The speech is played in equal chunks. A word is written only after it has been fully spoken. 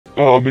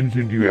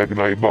mentioned to you,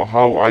 Agonite, about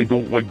how I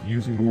don't like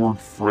using the word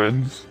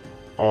friends.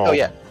 Oh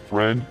yeah.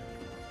 Friend.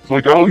 So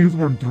like I'll use the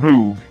word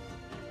droog,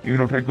 even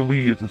though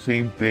technically it's the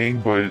same thing,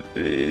 but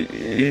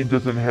it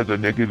doesn't have a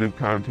negative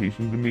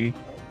connotation to me.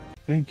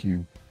 Thank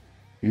you,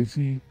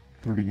 Izzy,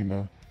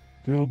 Karina,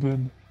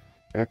 Dilden,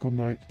 Echo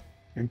Knight,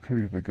 and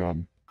Karina.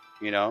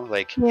 You know,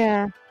 like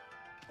Yeah.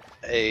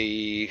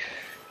 a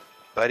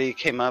buddy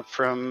came up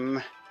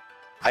from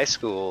high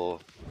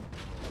school,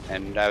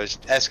 and I was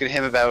asking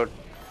him about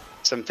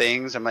some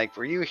things. I'm like,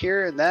 were you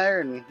here and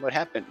there, and what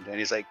happened? And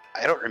he's like,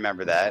 I don't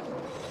remember that.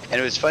 And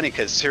it was funny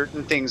because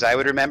certain things I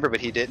would remember, but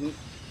he didn't,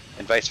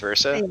 and vice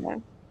versa. Yeah.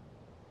 And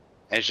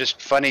it's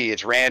just funny.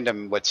 It's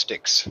random what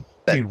sticks.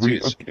 Hey, That's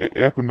used. okay,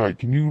 Echo Knight,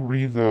 can you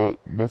read the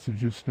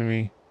messages to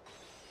me?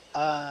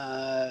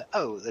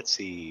 Oh, let's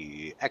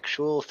see.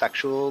 Actual,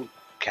 factual,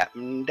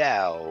 Captain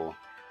Dow.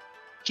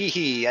 Hee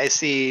hee, I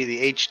see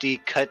the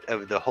HD cut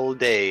of the whole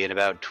day in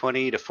about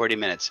 20 to 40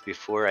 minutes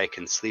before I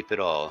can sleep at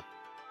all.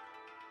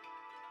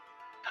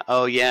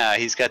 Oh yeah,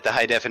 he's got the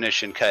high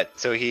definition cut.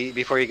 So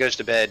before he goes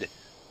to bed,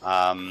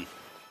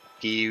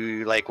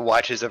 he like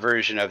watches a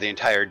version of the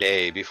entire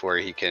day before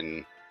he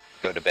can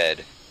go to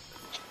bed.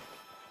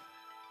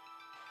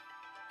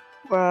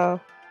 Wow.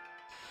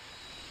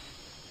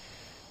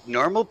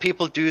 Normal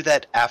people do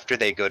that after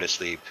they go to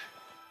sleep.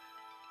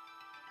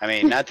 I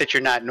mean, not that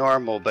you're not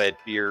normal, but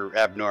you're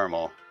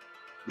abnormal.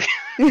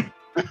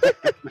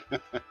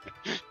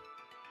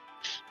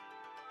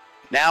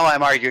 Now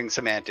I'm arguing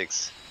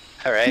semantics.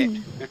 All right.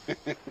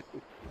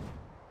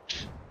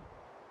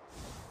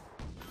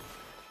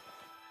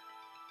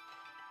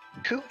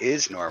 Who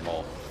is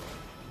normal?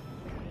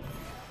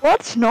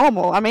 What's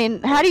normal? I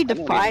mean, how do you I don't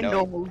even define know.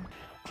 normal?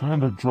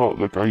 Trying to draw,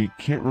 like, I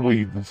can't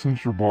really, the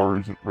censor bar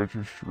isn't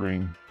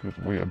registering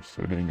because the way I'm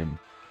sitting, and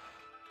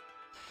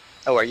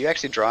Oh, are you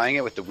actually drawing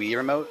it with the Wii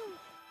remote?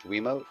 The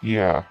Wiimote?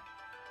 yeah.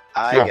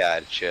 I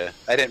gotcha.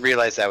 I didn't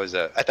realize that was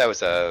I thought it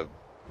was a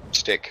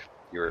stick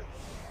you were,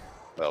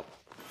 well,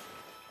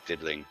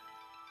 diddling.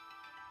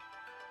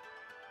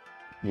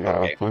 Yeah,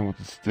 Okay. playing with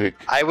the stick.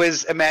 I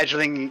was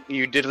imagining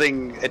you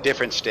diddling a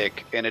different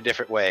stick in a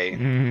different way.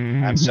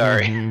 I'm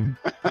sorry.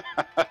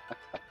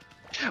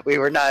 We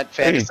were not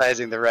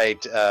fantasizing the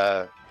right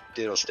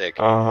diddle stick.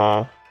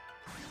 Uh-huh.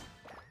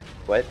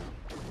 What?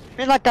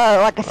 It's like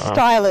a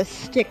stylus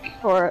stick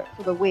for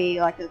the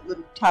Wii, like a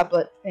little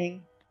tablet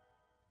thing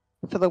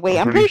for the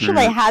Wii. I'm pretty sure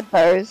they had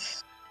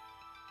those.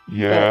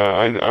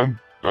 Yeah,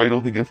 I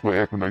don't think that's what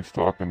Echo Knight's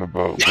talking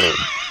about, but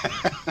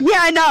Yeah,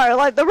 I know.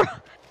 Like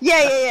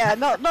yeah.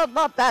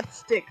 Not that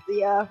stick.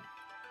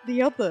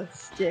 The other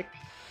stick.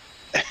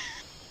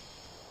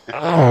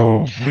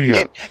 oh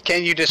yeah.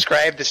 Can you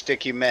describe the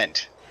stick you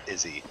meant,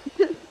 Izzy?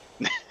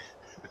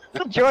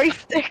 The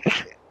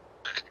joystick.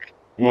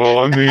 Well,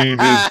 I mean,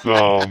 it's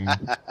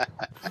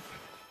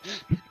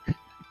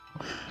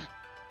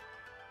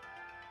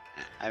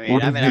I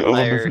mean, I'm an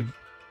outlier.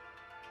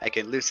 I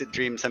can lucid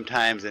dream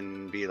sometimes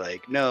and be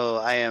like, no,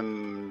 I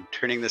am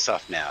turning this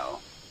off now.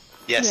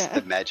 Yes, Yeah.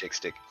 the magic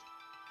stick.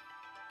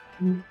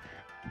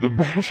 The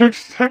magic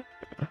stick?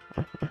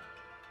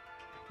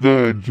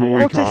 The Joy-Con.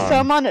 Well, to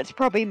someone, it's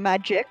probably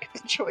magic.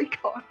 The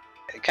Joy-Con.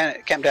 Kind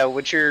of, Captain Dow,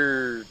 what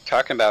you're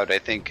talking about, I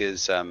think,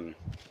 is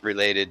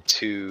related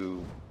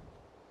to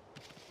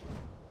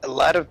a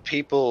lot of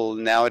people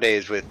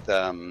nowadays with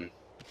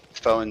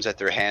phones at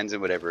their hands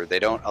and whatever. They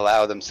don't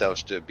allow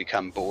themselves to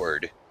become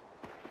bored.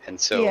 And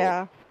so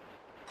yeah.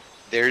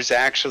 There's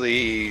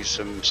actually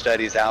some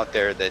studies out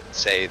there that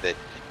say that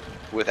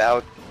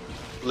without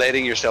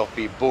letting yourself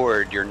be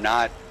bored, you're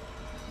not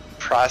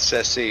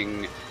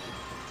processing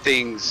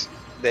things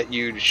that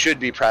you should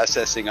be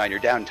processing on your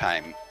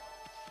downtime.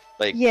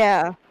 Like,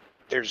 yeah,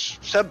 there's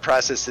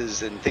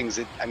sub-processes and things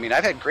that, I mean,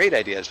 I've had great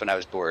ideas when I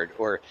was bored,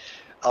 or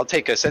I'll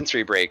take a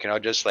sensory break and I'll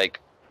just like,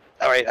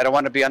 all right, I don't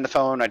want to be on the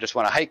phone, I just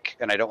want to hike,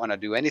 and I don't want to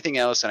do anything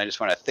else, and I just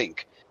want to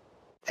think.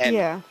 And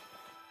yeah.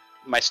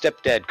 my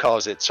stepdad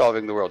calls it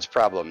solving the world's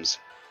problems.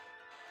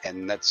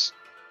 And that's,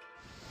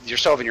 you're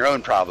solving your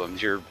own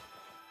problems. You're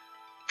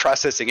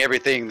processing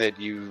everything that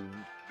you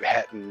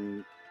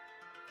hadn't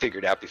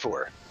figured out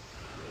before.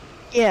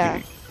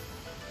 Yeah.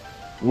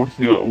 What's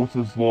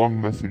this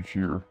long message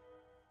here?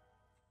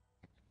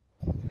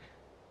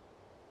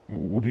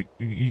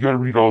 You gotta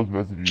read all his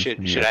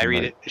messages. Should I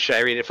read it? Should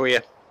I read it for you?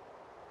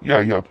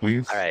 Yeah,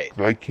 please. All right.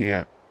 I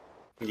can't.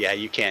 Yeah,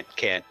 you can't.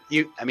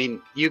 I mean,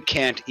 you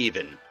can't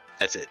even.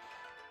 That's it.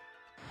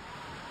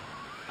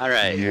 All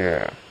right.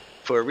 Yeah.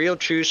 For a real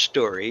true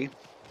story.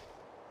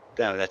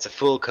 No, that's a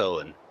full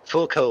colon.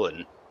 Full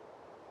colon.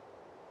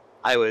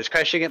 I was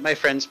crashing at my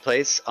friend's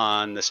place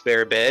on the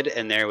spare bed,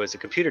 and there was a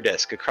computer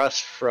desk across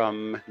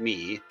from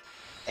me.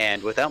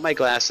 And without my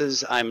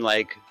glasses, I'm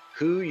like,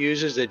 who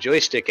uses a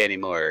joystick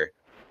anymore?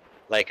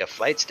 Like a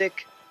flight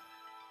stick?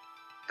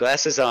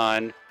 Glasses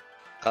on.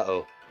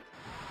 Uh-oh.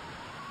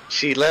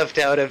 She left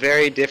out a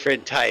very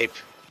different type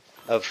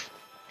of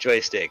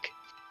joystick.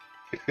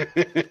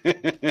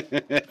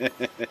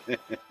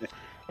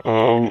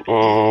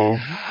 Oh,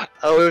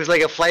 Oh, it was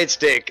like a flight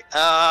stick.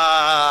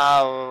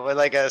 Oh, with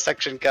like a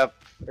suction cup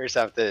or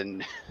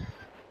something.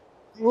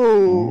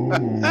 Ooh.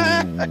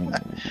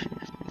 Man,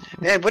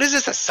 what is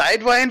this? A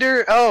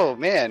sidewinder? Oh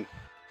man,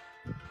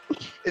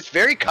 it's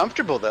very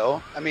comfortable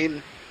though. I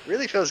mean,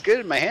 really feels good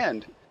in my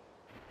hand.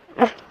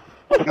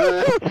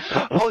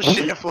 Oh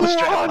shit, a full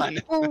strap on.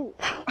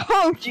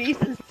 Oh,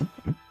 Jesus.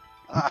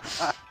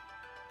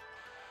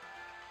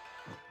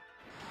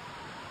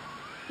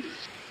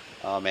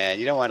 Oh man,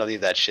 you don't want to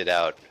leave that shit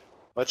out.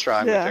 What's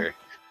wrong with her?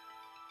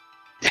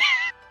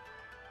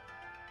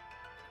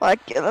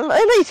 Like,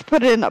 at least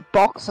put it in a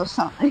box or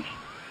something.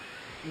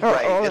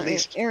 Right, or at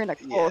least in a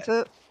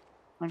closet.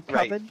 And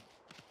covered. Right.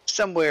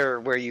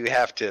 Somewhere where you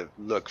have to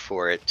look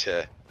for it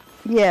to...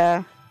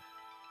 Yeah.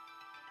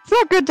 It's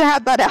not good to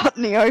have that out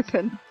in the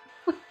open.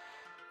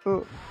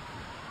 Well,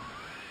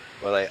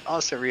 I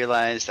also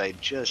realized I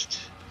just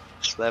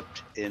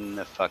slept in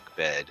the fuck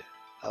bed.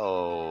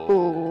 Oh.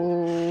 Ooh.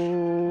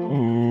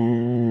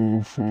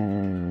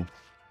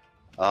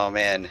 Oh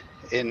man.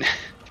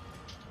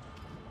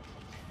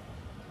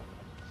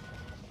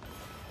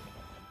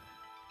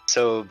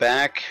 So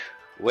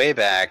way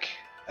back,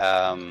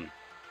 I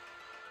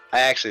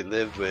actually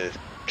lived with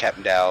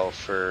Captain Dow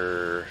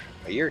for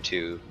a year or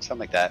two, something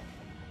like that.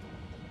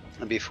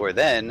 And before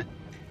then,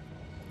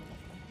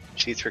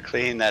 sheets were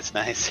clean. That's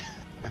nice.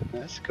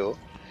 That's cool.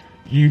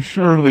 You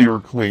surely are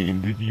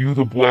clean. Did you use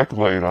a black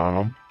light on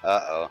them?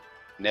 Uh-oh.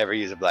 Never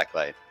use a black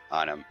light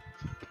on him.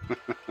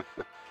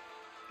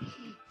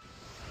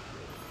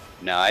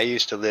 No, I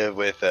used to live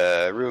with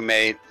a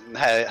roommate,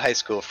 high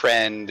school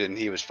friend, and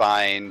he was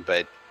fine,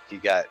 but he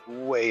got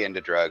way into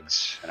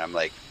drugs. And I'm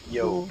like,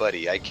 yo,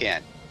 buddy, I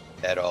can't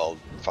at all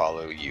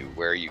follow you.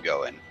 Where are you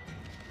going?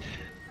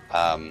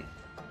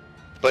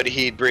 But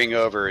he'd bring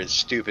over his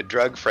stupid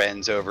drug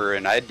friends over,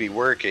 and I'd be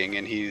working,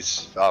 and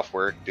he's off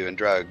work doing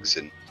drugs.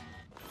 And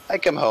I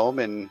come home,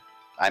 and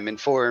I'm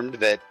informed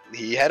that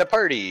he had a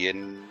party,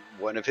 and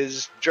one of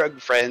his drug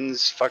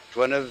friends fucked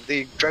one of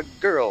the drug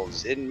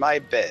girls in my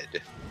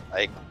bed.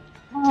 Like,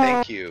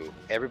 thank you.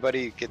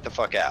 Everybody get the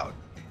fuck out.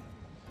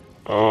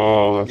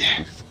 Oh,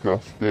 that's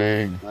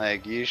disgusting.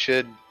 Like, you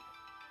should...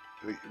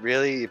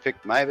 Really? You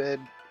picked my bed?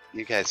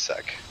 You guys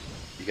suck.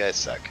 You guys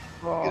suck.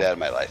 Get out of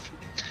my life.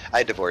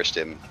 I divorced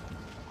him.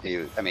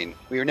 I mean,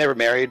 we were never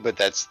married, but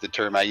that's the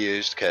term I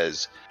used,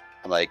 because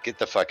I'm like, get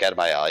the fuck out of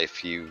my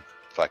life. You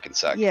fucking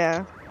suck.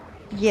 Yeah.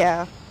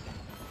 Yeah.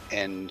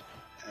 And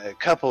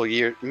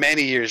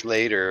many years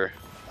later,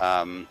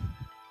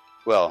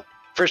 well,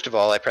 first of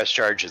all, I pressed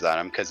charges on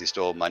him because he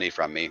stole money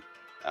from me.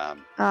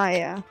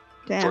 Yeah.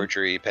 Damn.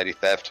 Forgery, petty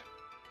theft.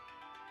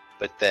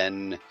 But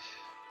then,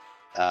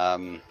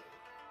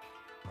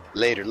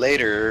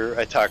 later,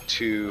 I talked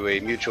to a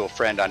mutual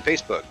friend on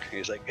Facebook. He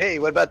was like, hey,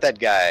 what about that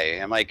guy?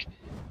 I'm like,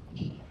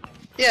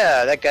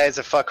 yeah, that guy's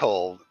a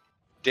fuckhole.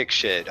 Dick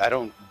shit. I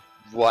don't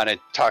want to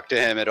talk to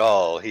him at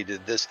all. He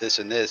did this, this,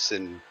 and this,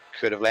 and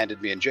could have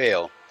landed me in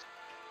jail.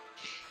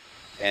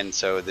 And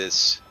so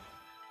this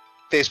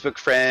Facebook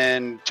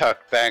friend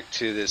talked back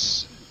to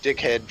this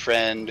dickhead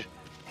friend,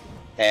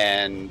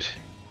 and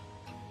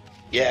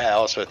yeah,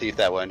 also a thief,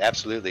 that one.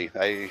 Absolutely.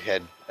 I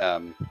had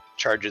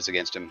charges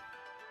against him.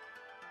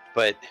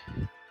 But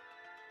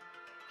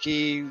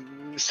he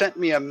sent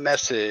me a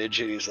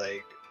message, and he's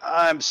like,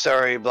 I'm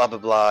sorry, blah, blah,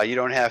 blah. You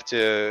don't have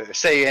to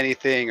say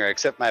anything or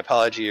accept my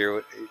apology.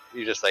 Or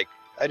you're just like,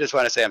 I just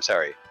want to say I'm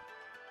sorry.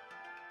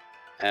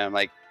 And I'm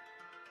like,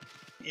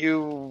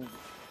 you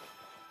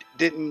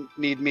didn't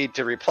need me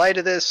to reply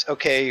to this?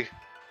 Okay,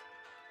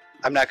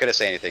 I'm not going to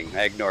say anything.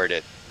 I ignored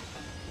it.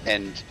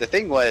 And the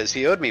thing was,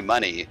 he owed me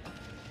money.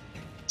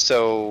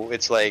 So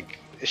it's like,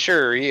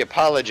 sure, he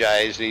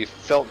apologized, he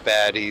felt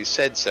bad, he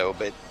said so,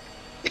 but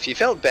if you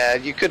felt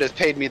bad, you could have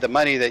paid me the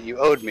money that you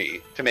owed me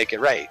to make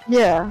it right.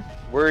 Yeah.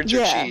 Words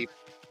are cheap.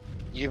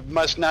 You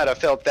must not have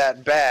felt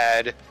that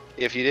bad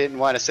if you didn't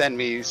want to send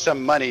me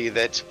some money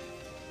that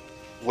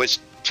was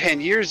 10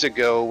 years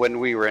ago when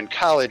we were in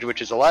college,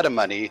 which is a lot of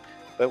money,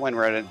 but when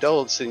we're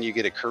adults and you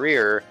get a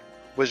career,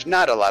 was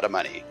not a lot of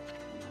money.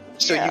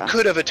 So you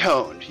could have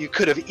atoned. You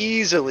could have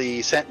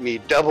easily sent me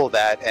double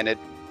that and it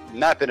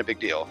not been a big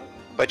deal,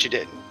 but you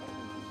didn't.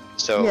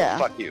 So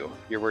fuck you.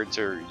 Your words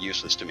are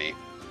useless to me.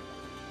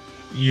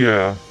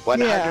 Yeah.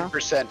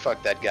 100%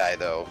 fuck that guy,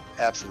 though.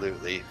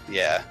 Absolutely.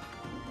 Yeah.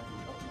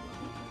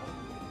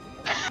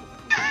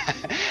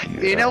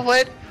 You know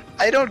what?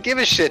 I don't give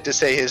a shit to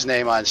say his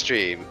name on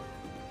stream.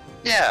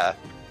 Yeah.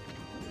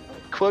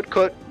 Quote,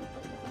 quote,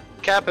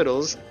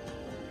 capitals.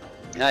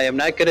 I am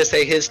not going to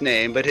say his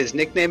name, but his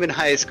nickname in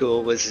high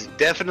school was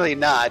definitely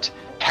not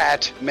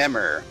Pat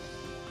Memmer.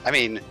 I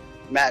mean,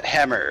 Matt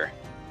Hemmer.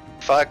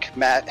 Fuck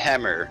Matt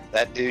Hemmer.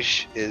 That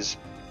douche is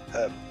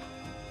a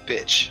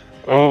bitch.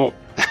 Oh,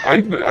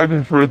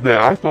 I've heard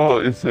that. I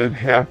thought it said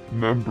half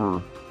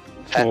member.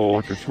 So,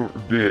 like a short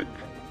dick.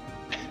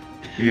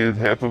 He is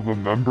half of a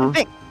member?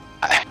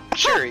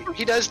 Sure,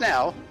 he does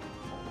now.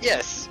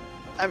 Yes.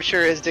 I'm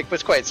sure his dick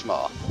was quite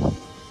small.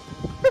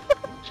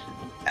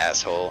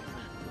 Asshole.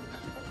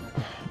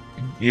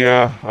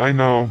 Yeah, I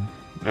know.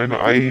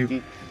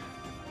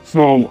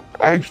 So,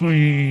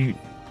 actually,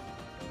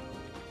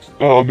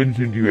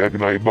 mentioned to you, Ag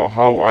and I, about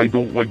how I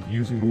don't like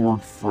using the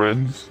word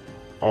friends.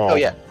 Oh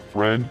yeah.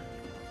 Friend.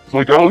 So,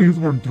 like, I'll use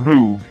the word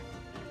droog.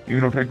 You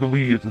know,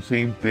 technically it's the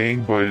same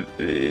thing, but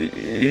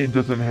it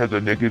doesn't have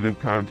a negative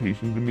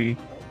connotation to me.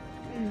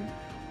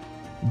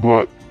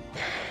 But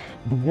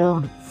the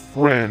word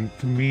friend,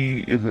 to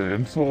me, is an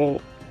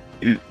insult.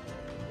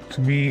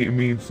 To me, it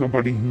means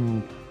somebody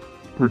who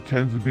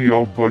pretends to be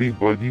all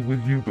buddy-buddy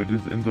with you, but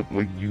just ends up,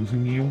 like,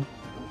 using you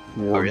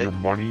Oh for really? your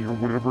money or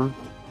whatever.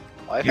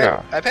 I've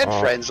had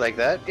friends like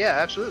that. Yeah,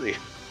 absolutely.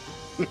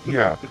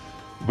 Yeah.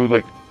 But,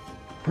 like,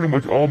 pretty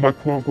much all my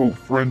quote-unquote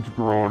friends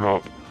growing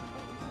up,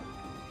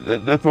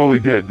 that's all they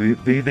did. They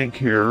didn't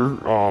care.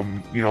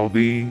 You know,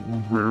 they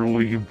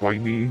rarely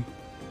invite me.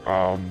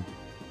 Um,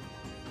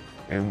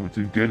 and if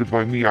they did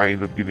invite me, I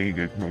end up getting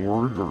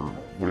ignored or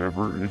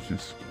whatever. It's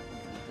just,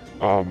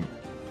 um,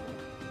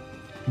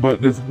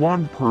 but this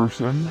one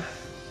person,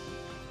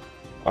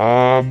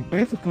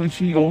 basically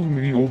she owes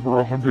me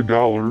over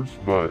 $100,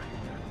 but,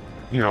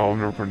 you know, I'm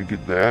never going to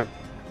get that.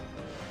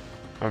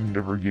 I'm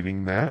never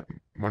getting that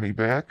money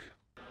back.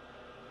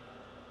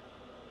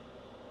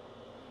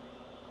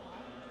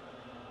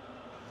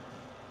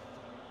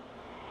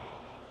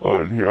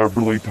 Yeah, I'm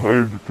really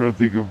tired of trying to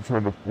think of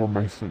trying to form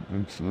my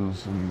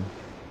sentences and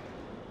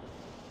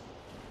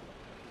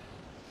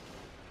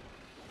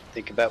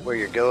Think about where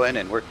you're going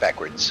and work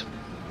backwards.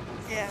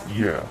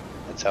 yeah.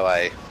 That's how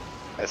I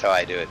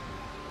do it.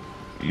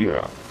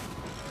 Yeah.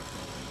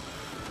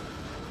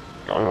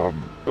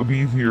 It'd be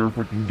easier if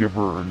I can give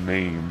her a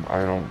name.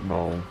 I don't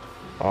know.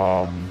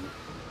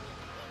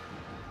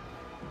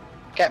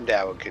 Captain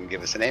Dow can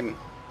give us a name.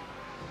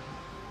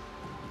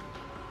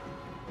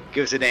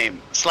 Give us a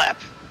name. Slap.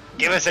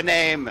 Give us a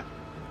name.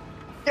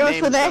 Give us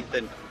Name a name.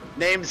 something.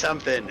 Name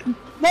something.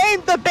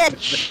 Name the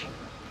bitch.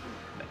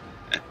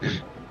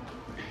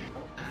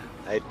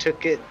 I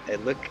took it, I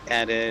look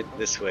at it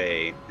this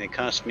way. It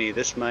cost me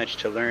this much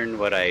to learn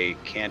what I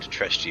can't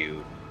trust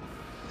you.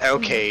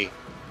 Okay,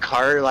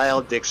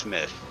 Carlisle Dick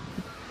Smith.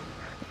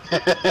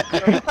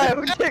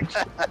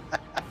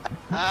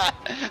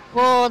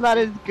 Oh, that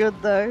is good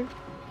though.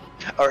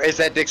 Or is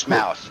that Dick's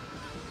mouth?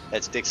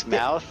 That's Dick's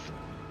mouth?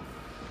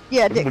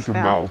 Yeah, Looks Dick's like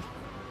a mouth. mouth.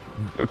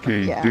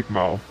 Okay, Yeah. Dick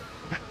Mouth.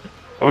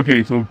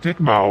 Okay, so Dick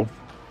Mouth,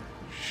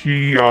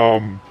 she,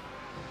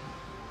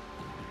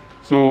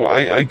 so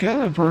I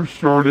kind of first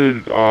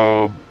started,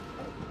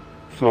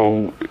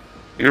 so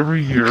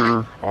every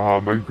year,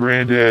 my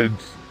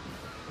granddad's,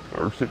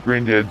 or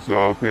granddad's,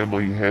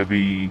 family had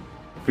a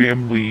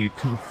family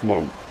to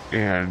float,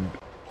 and,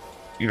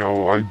 you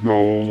know, I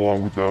go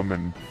along with them,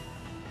 and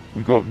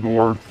we go up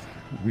north,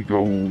 we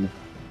go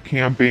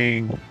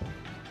camping,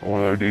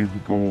 one other days we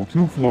go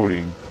to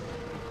floating.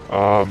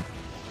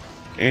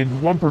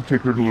 And one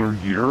particular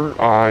year,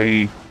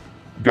 I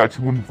got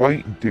to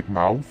invite Dick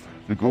Mouth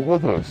to go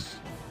with us.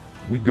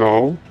 We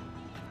go,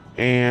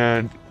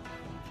 and,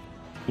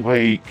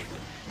 like,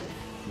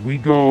 we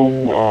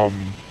go,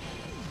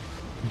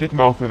 Dick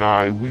Mouth and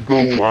I, we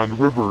go on the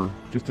river,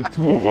 just the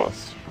two of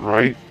us,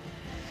 right?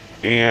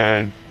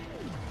 And,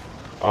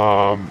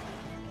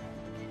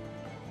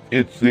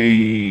 it's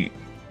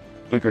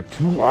like a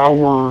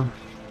 2-hour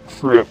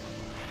trip,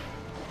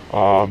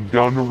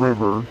 down the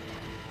river,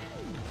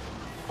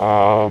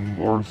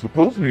 or it's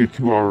supposed to be a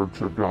 2-hour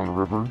trip down the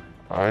river.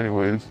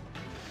 Anyways,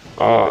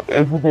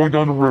 as we're going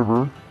down the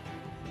river,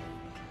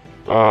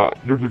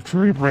 there's a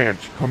tree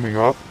branch coming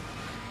up,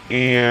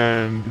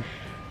 and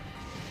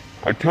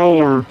I tell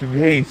her to,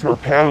 hey,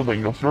 start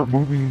paddling, start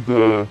moving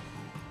the,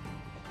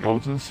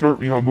 just start,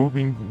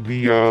 moving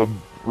the,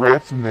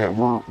 rats and that,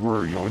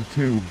 we're, in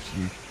tubes,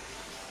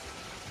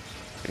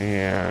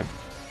 and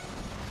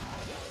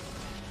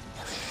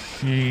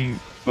she,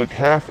 like,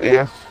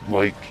 half-assed,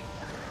 like,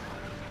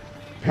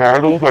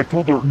 paddled. I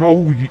told her,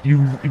 no,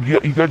 you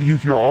gotta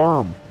use your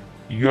arm.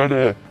 You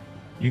gotta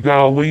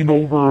lean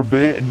over a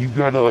bit and you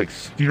gotta, like,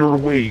 steer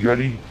away.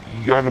 You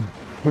gotta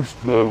push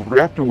the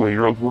raft away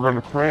or else we're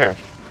gonna crash.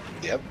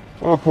 Yep.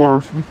 Well, of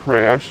course, we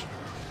crash.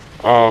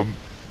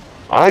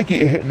 I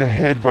get hit in the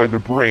head by the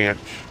branch.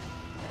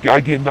 I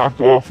get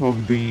knocked off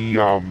of the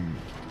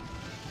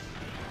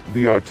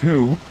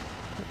tube.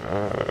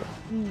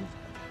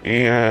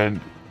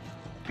 And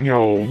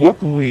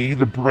luckily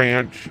the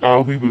branch, I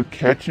was able to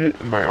catch it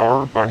in my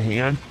arm, my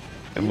hand,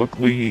 and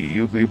luckily he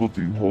was able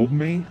to hold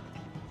me.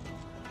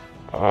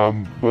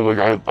 But like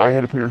I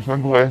had a pair of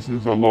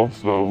sunglasses, I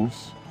lost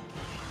those.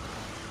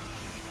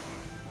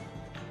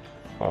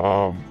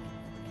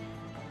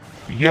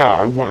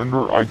 Yeah,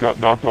 I got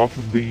knocked off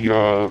of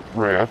the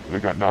raft, I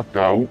got knocked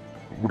out,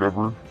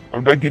 whatever. I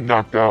didn't get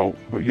knocked out,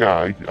 but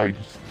yeah,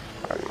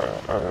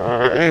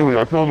 anyway,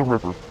 I fell in the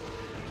river.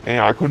 And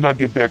I could not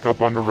get back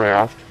up on the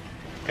raft.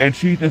 And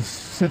she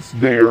just sits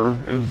there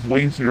and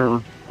lays there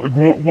like,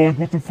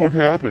 what the fuck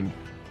happened?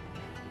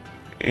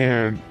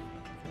 And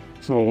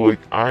so, like,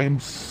 I'm,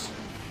 stuck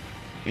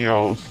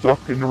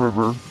in the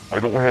river.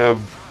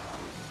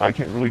 I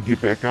can't really get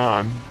back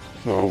on.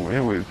 So,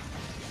 anyways.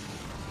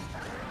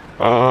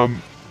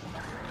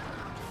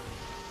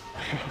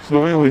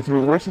 So anyways, for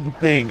the rest of the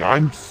thing,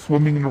 I'm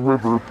swimming in the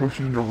river,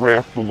 pushing the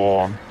raft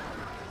along.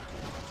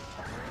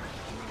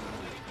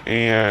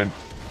 And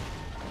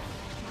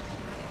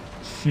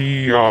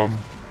she,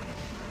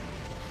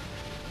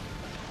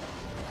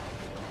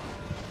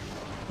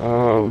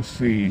 let's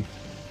see.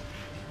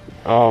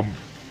 I'm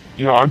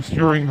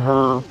steering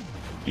her,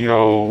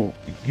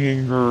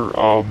 getting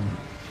her,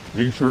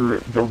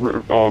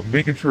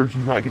 making sure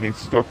she's not getting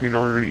stuck in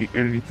or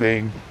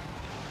anything.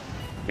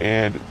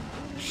 And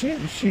she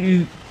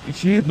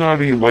is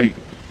not a light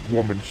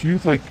woman.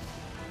 She's like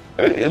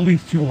at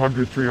least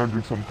 200,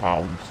 300 some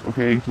pounds.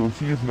 Okay, so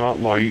she is not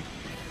light.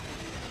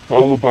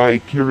 Followed by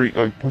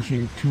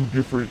pushing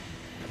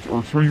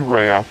three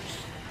rafts.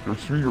 There's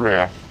 3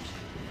 rafts.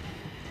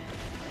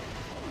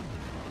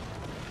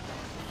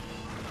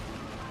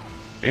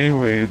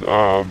 Anyways,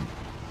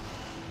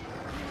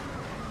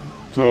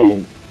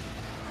 so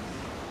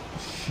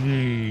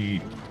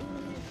she,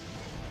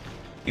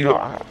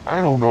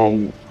 I don't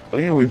know.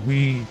 Anyways,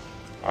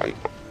 I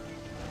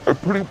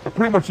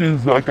pretty much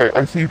is like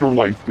I saved her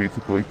life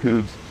basically,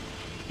 because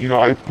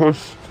I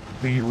pushed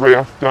the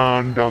raft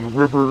down the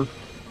river.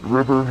 The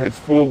river has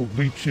full of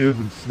leeches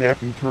and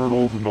snapping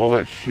turtles and all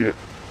that shit.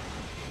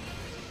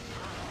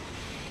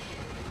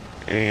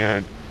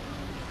 And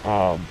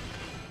let's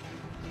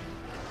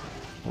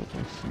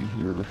see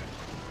here.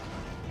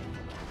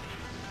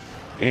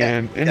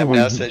 And anyway,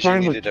 Now says you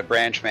needed a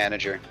branch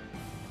manager.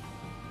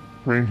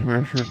 Branch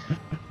manager.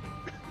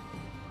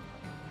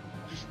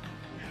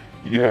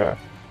 Yeah.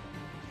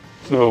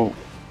 So,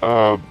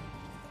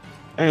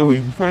 anyway,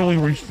 we finally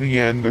reached the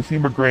end. I see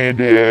my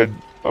granddad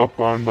up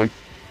on, like,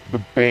 the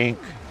bank,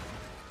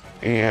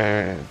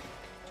 and,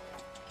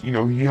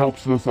 he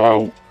helps us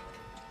out,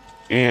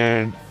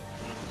 and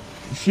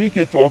she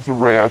gets off the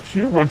raft.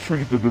 She runs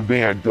straight to the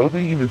van, doesn't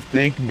even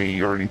thank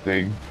me or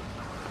anything.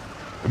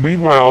 And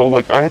meanwhile,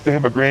 like, I have to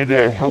have my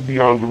granddad help me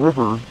out of the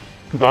river,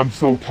 because I'm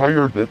so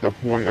tired at that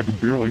point, I can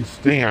barely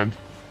stand.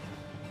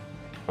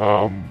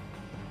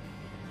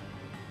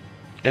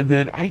 And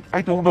then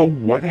I don't know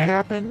what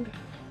happened,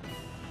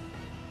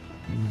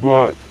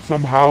 but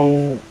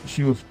somehow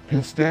she was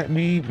pissed at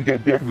me. We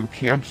got back to the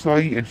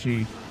campsite and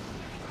she,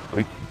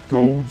 like,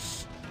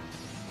 goes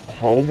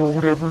home or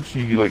whatever.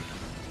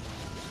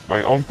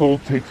 My uncle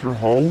takes her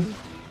home.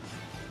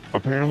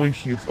 Apparently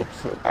she's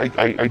upset. I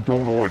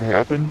don't know what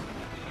happened.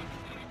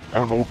 I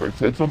don't know if I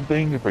said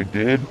something. If I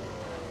did,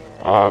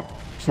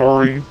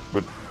 sorry,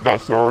 but not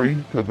sorry,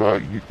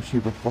 because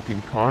she's a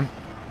fucking cunt.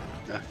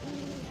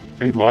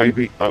 A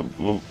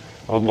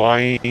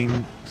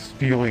lying,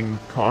 stealing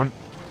cunt.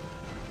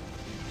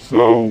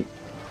 So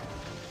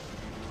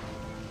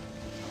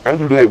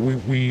after that,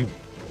 we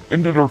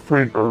ended our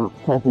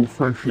quote-unquote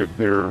friendship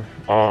there.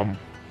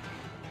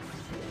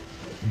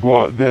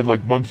 But then,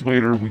 like, months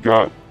later, we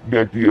got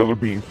back together,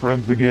 being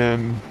friends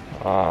again.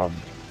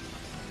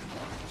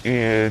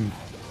 And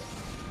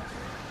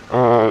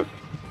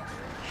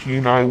she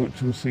and I went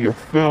to see a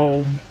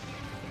film,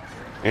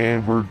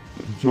 and we're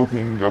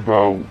joking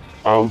about.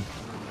 I was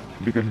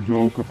making a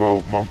joke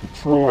about Mount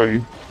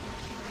Troy,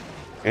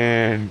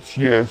 and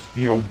she asked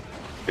me,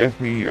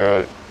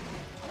 do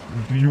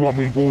you want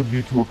me to go with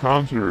you to a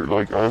concert?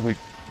 Like, I was like,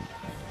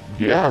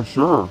 yeah,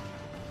 sure.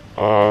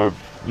 You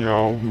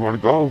want to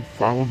go?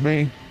 Fine with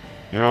me,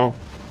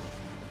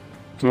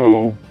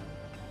 So,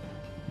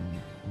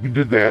 we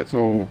did that,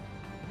 so,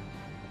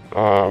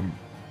 the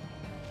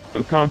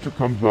concert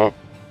comes up,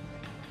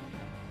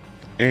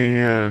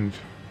 and,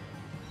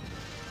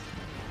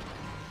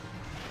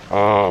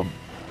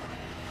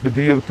 the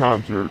day of the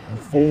concert,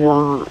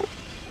 before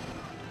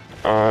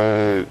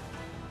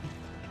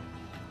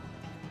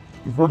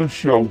the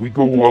show, we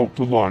go out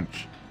to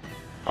lunch.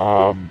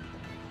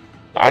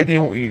 I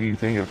didn't eat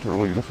anything, it's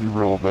really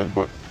irrelevant,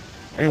 but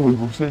anyway,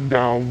 we're sitting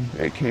down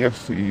at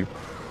KFC,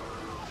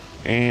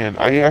 and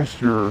I asked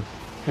her,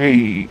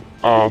 hey,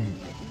 I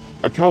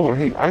tell her,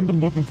 hey, I've been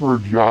looking for a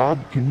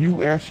job, can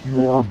you ask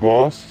your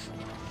boss,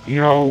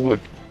 get a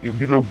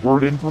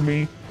word in for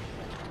me?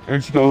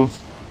 And she goes,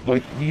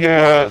 like,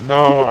 yeah,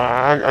 no,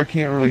 I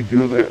can't really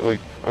do that, like,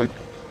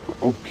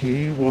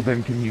 okay, well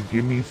then can you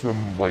give me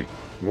some, like,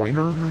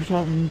 pointers or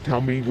something?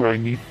 Tell me what I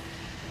need.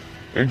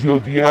 And she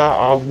goes,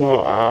 yeah,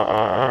 well,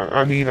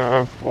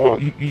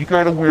 you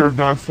gotta wear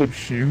non-slip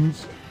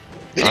shoes.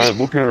 And I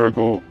look at her, I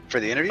go... For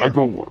the interview? I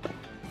go,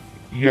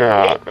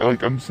 yeah,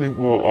 like, I'm saying,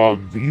 well,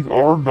 these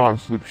are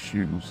non-slip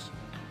shoes.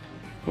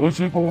 So she's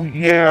like, oh,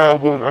 yeah,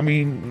 but, I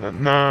mean,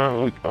 nah,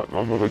 like,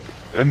 I'm like,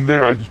 and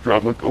then I just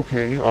dropped, like,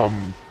 okay,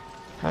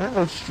 kind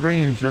of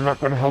strange, you're not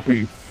gonna help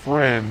a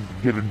friend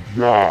get a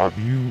job.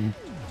 You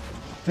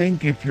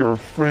think if you're a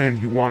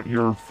friend, you want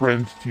your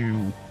friends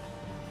to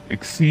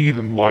exceed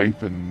in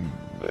life, and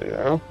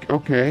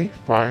okay,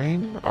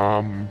 fine.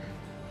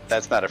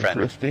 That's not a friend.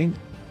 Interesting.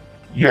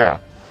 Yeah.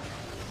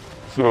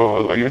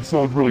 So I guess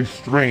that was really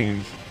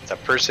strange. It's a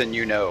person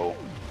you know.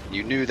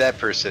 You knew that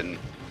person.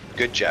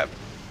 Good job.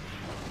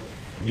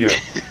 Yeah.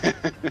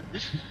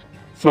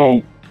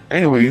 So,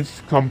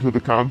 anyways, come to the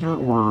concert.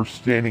 We're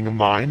standing in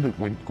line that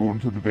went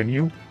going to the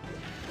venue,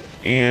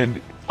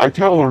 and I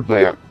tell her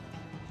that,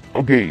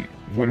 okay,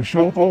 when the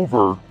show's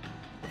over,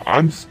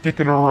 I'm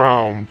sticking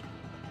around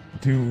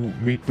to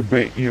meet the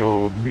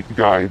meet the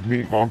guys,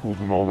 meet my uncles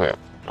and all that.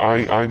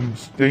 I'm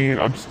staying.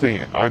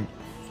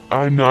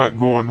 I'm not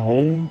going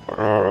home.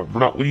 We're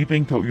not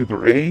leaving till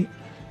either A,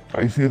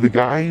 I see the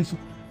guys,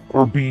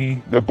 or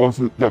B, that bus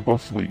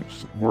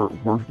leaves.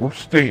 We're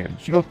staying.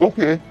 She goes,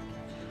 okay.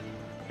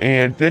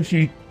 And then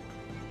she's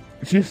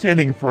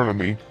standing in front of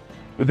me,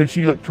 but then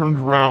she like turns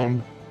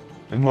around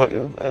and like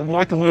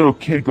a little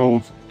kid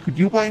goes, "Could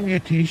you buy me a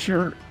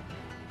T-shirt?"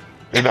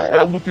 And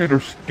I looked at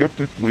her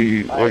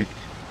skeptically, like,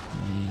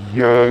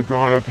 "You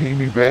gonna pay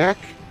me back?"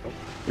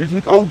 And she's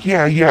like, "Oh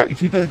yeah, yeah."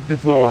 She does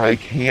this little like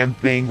hand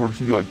thing where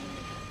she like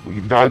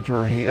nods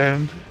her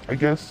hand, I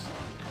guess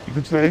you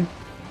could say.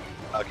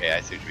 Okay, I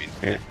see what you mean.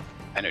 And,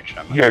 I know what you're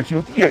talking about. yeah, she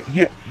goes,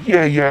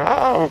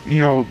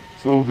 yeah.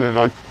 So then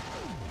I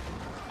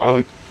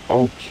like,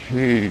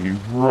 okay,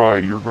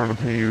 right, you're gonna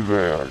pay me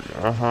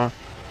back.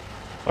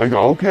 I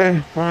go,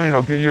 okay, fine,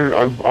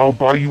 I'll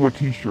buy you a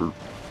T-shirt.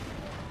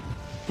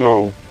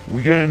 So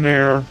we get in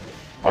there,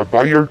 I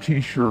buy her a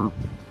T-shirt,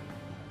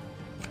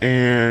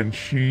 and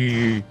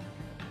she,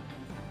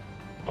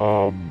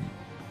 like,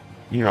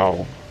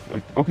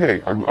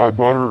 okay, I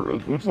bought her.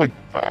 It was like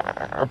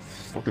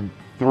fucking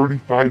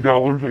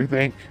 $35, I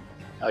think.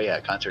 Oh yeah,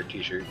 concert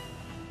T-shirt.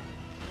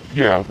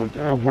 Yeah, but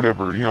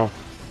whatever,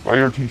 buy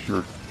her a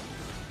T-shirt,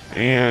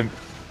 and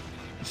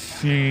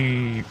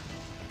she.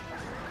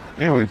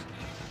 Anyways,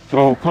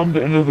 so come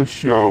the end of the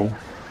show,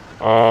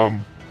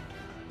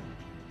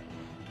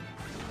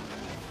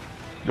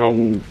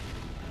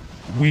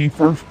 we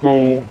first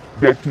go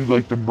back to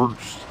like the merch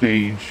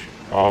stage.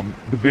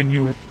 The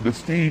venue, the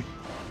stage,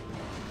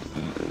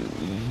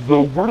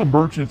 where the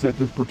merch is at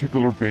this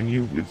particular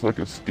venue is like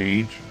a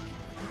stage.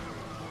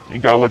 You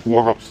gotta like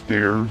walk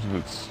upstairs and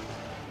it's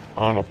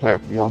on a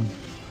platform.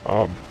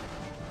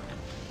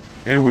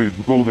 Anyways,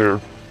 we go there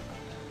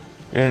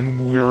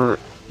and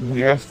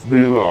we asked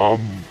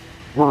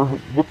we're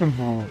looking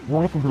for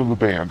the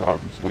band,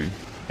 obviously,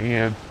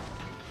 and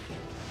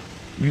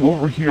we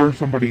overhear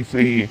somebody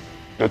say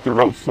that they're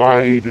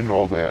outside and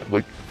all that.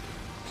 Like,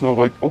 so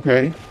like,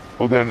 okay,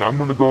 well then I'm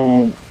gonna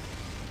go.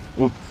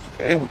 Well,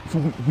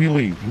 so we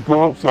leave. We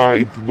go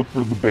outside to look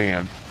for the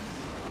band,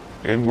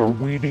 and we're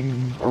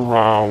waiting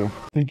around.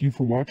 Thank you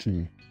for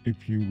watching.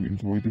 If you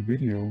enjoyed the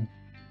video,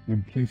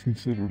 then please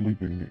consider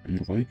leaving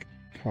a like,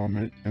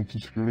 comment, and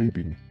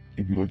subscribing.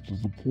 If you'd like to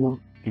support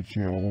the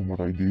channel and what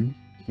I do,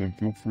 then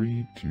feel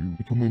free to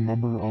become a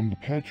member on the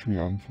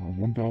Patreon for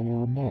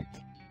 $1 a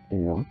month,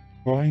 or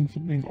buying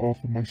something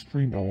off of my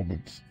Stream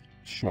Elements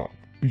shop.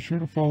 Be sure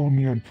to follow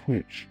me on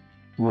Twitch,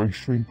 where I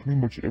stream pretty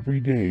much every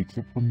day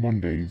except for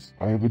Mondays.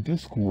 I have a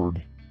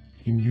Discord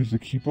you can use to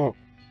keep up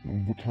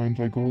on what times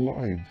I go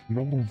live and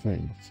other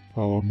things.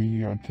 Follow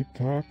me on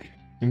TikTok,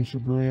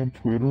 Instagram,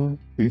 Twitter,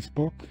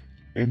 Facebook,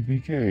 and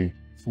VK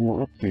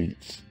for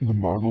updates. The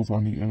models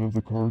on the end of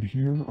the card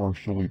here are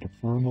Shelly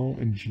DeFerno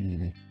and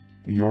Jean.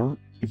 The art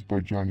is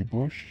by Johnny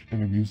Bush,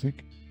 and the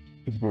music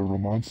is by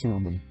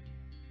Surman.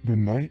 Good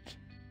night,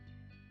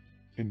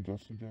 and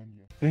Dustin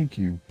Daniel. Thank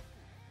you,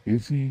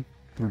 Izzy,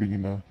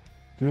 Karina,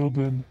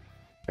 Dilden,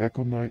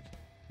 Echo Knight,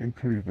 and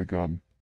Karina the Gun.